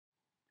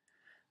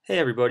Hey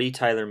everybody,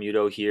 Tyler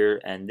Muto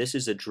here, and this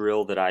is a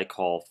drill that I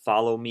call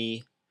Follow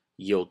Me,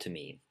 Yield to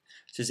Me.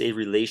 This is a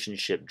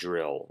relationship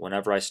drill.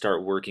 Whenever I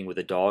start working with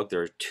a dog,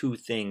 there are two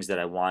things that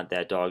I want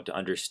that dog to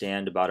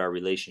understand about our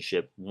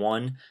relationship.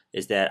 One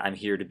is that I'm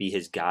here to be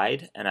his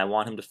guide, and I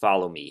want him to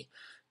follow me.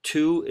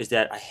 Two is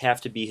that I have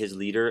to be his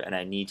leader, and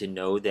I need to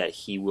know that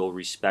he will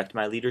respect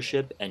my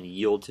leadership and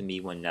yield to me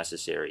when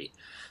necessary.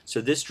 So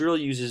this drill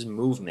uses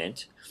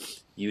movement,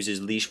 uses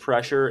leash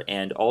pressure,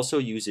 and also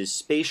uses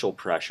spatial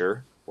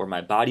pressure, or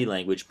my body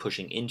language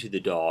pushing into the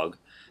dog,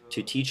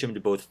 to teach him to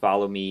both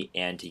follow me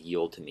and to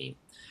yield to me.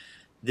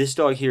 This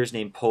dog here is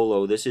named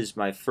Polo. This is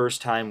my first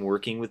time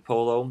working with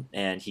Polo,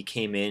 and he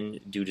came in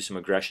due to some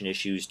aggression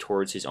issues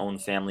towards his own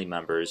family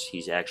members.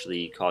 He's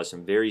actually caused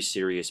some very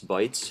serious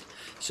bites,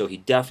 so he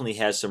definitely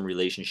has some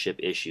relationship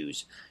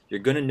issues. You're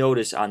going to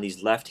notice on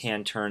these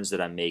left-hand turns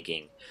that I'm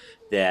making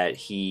that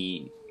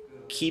he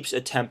keeps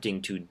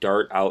attempting to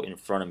dart out in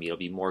front of me. It'll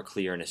be more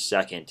clear in a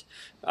second.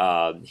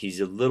 He's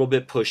a little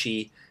bit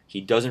pushy. He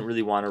doesn't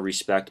really want to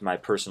respect my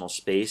personal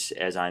space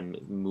as I'm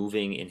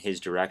moving in his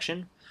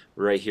direction.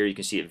 Right here you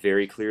can see it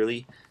very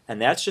clearly,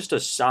 and that's just a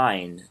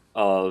sign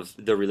of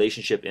the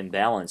relationship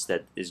imbalance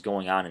that is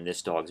going on in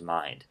this dog's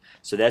mind.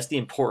 So that's the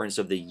importance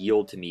of the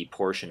yield to me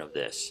portion of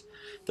this.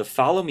 The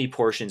follow me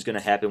portion is going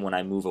to happen when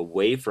I move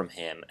away from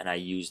him and I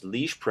use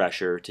leash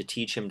pressure to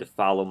teach him to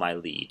follow my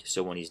lead.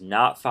 So when he's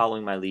not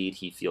following my lead,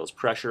 he feels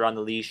pressure on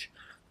the leash.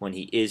 When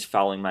he is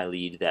following my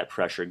lead, that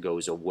pressure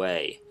goes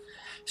away.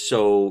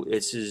 So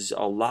this is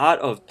a lot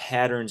of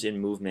patterns in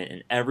movement,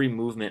 and every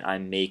movement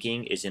I'm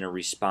making is in a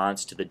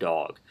response to the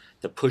dog.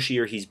 The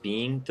pushier he's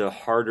being, the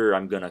harder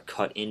I'm going to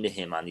cut into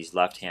him on these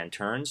left-hand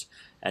turns,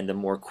 and the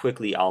more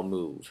quickly I'll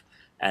move.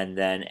 And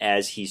then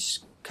as he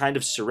kind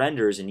of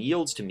surrenders and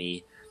yields to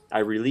me, I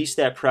release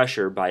that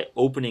pressure by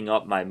opening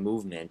up my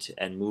movement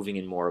and moving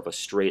in more of a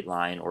straight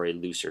line or a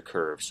looser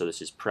curve. So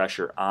this is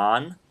pressure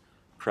on,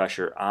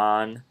 pressure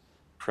on,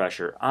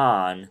 pressure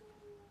on,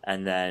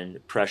 and then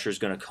pressure is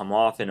going to come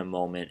off in a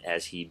moment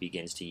as he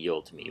begins to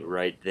yield to me.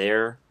 Right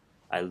there,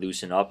 I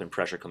loosen up and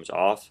pressure comes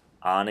off,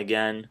 on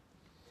again,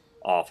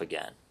 off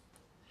again.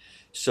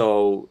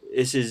 So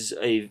this is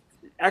a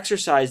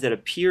exercise that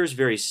appears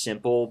very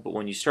simple, but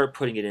when you start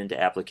putting it into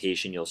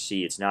application, you'll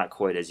see it's not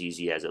quite as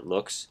easy as it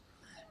looks.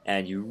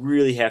 And you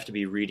really have to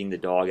be reading the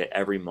dog at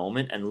every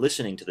moment and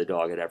listening to the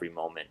dog at every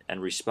moment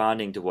and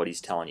responding to what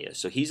he's telling you.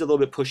 So he's a little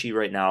bit pushy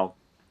right now.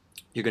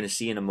 You're going to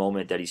see in a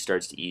moment that he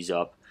starts to ease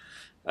up.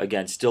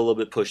 Again, still a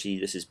little bit pushy.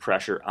 This is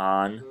pressure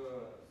on,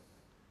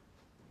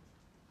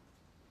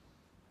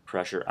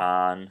 pressure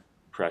on,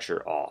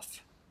 pressure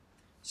off.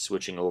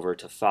 Switching over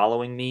to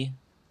following me.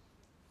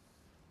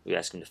 We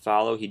ask him to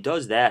follow. He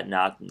does that,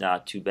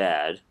 not too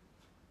bad.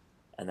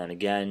 And then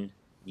again,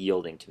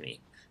 yielding to me.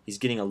 He's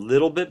getting a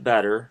little bit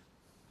better,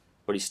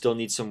 but he still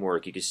needs some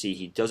work. You can see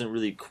he doesn't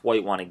really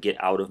quite want to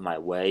get out of my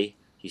way.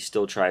 He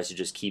still tries to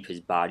just keep his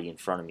body in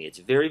front of me. It's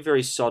very,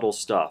 very subtle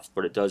stuff,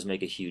 but it does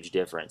make a huge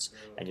difference.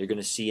 And you're going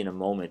to see in a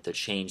moment the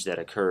change that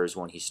occurs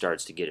when he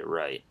starts to get it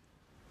right.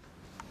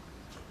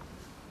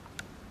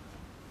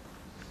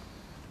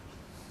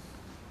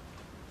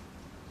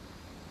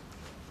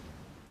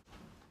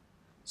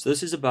 So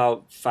this is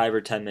about 5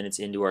 or 10 minutes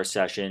into our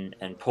session,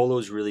 and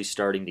Polo's really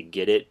starting to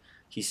get it.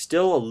 He's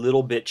still a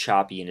little bit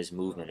choppy in his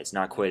movement. It's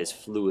not quite as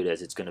fluid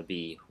as it's going to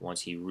be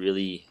once he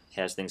really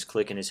has things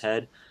click in his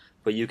head.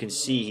 But you can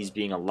see he's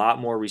being a lot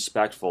more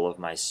respectful of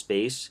my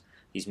space.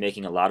 He's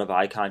making a lot of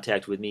eye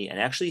contact with me, and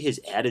actually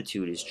his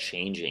attitude is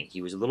changing.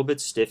 He was a little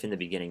bit stiff in the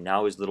beginning.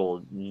 Now his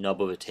little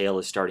nub of a tail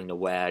is starting to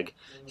wag.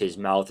 His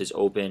mouth is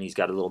open. He's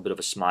got a little bit of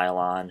a smile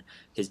on.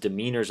 His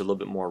demeanor is a little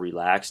bit more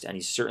relaxed, and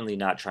he's certainly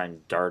not trying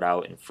to dart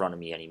out in front of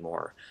me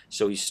anymore.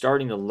 So he's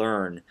starting to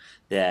learn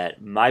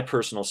that my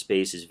personal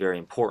space is very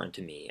important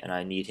to me, and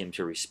I need him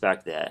to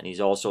respect that. And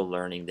he's also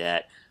learning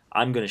that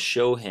I'm going to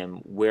show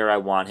him where I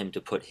want him to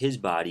put his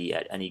body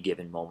at any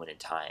given moment in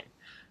time.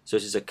 So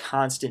this is a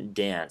constant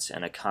dance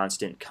and a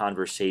constant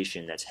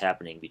conversation that's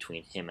happening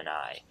between him and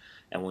I.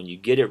 And when you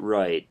get it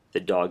right, the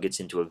dog gets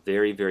into a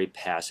very, very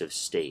passive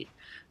state.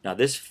 Now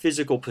this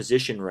physical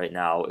position right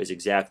now is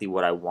exactly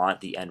what I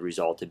want the end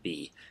result to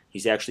be.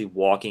 He's actually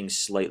walking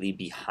slightly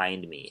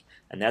behind me.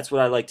 And that's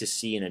what I like to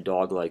see in a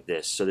dog like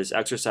this. So this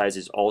exercise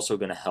is also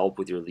going to help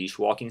with your leash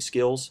walking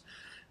skills.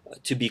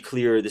 To be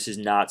clear, this is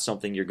not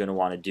something you're going to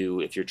want to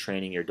do if you're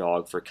training your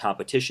dog for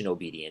competition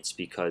obedience,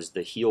 because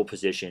the heel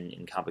position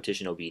in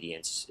competition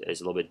obedience is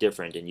a little bit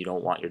different and you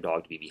don't want your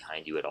dog to be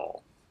behind you at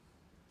all.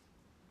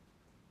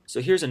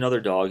 So here's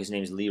another dog. His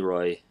name's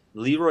Leroy.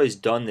 Leroy's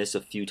done this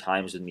a few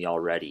times with me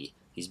already.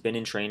 He's been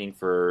in training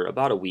for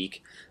about a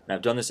week, and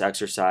I've done this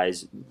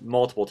exercise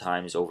multiple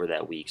times over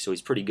that week, so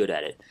he's pretty good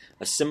at it.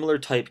 A similar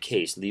type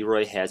case,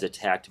 Leroy has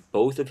attacked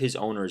both of his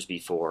owners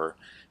before,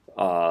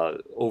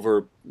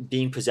 over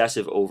being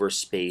possessive over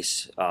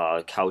space,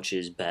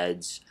 couches,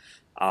 beds,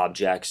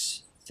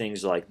 objects,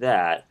 things like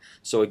that.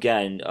 So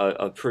again,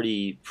 a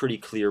pretty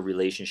clear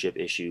relationship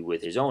issue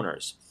with his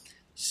owners.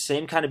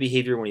 Same kind of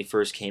behavior when he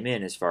first came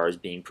in as far as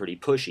being pretty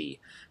pushy,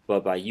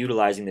 but by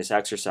utilizing this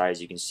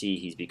exercise you can see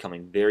he's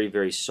becoming very,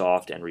 very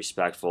soft and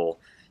respectful,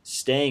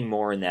 staying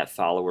more in that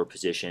follower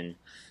position.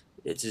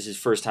 This is his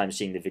first time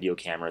seeing the video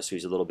camera, so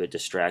he's a little bit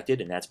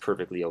distracted, and that's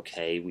perfectly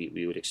okay.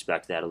 We would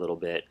expect that a little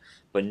bit.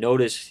 But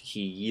notice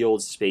he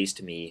yields space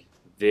to me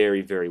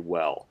very, very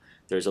well.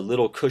 There's a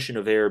little cushion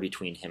of air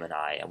between him and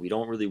I, and we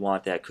don't really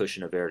want that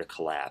cushion of air to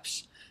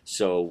collapse.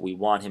 So we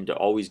want him to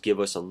always give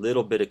us a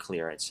little bit of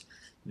clearance.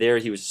 There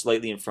he was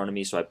slightly in front of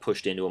me, so I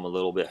pushed into him a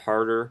little bit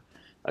harder.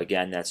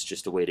 Again, that's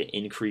just a way to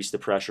increase the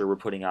pressure we're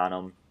putting on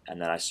him, and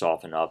then I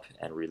soften up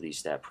and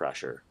release that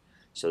pressure.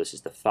 So this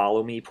is the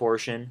follow me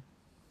portion,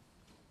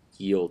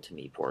 yield to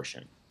me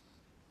portion.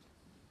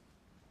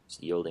 It's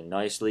yielding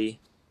nicely.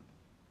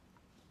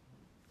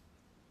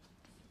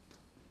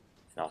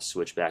 And I'll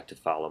switch back to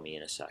follow me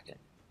in a second.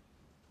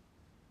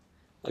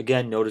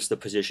 Again, notice the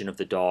position of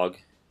the dog.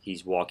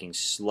 He's walking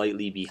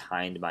slightly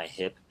behind my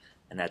hip,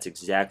 and that's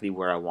exactly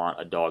where I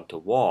want a dog to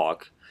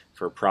walk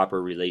for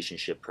proper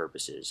relationship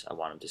purposes. I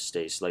want him to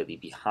stay slightly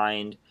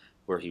behind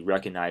where he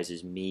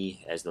recognizes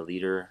me as the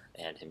leader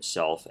and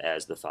himself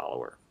as the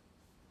follower.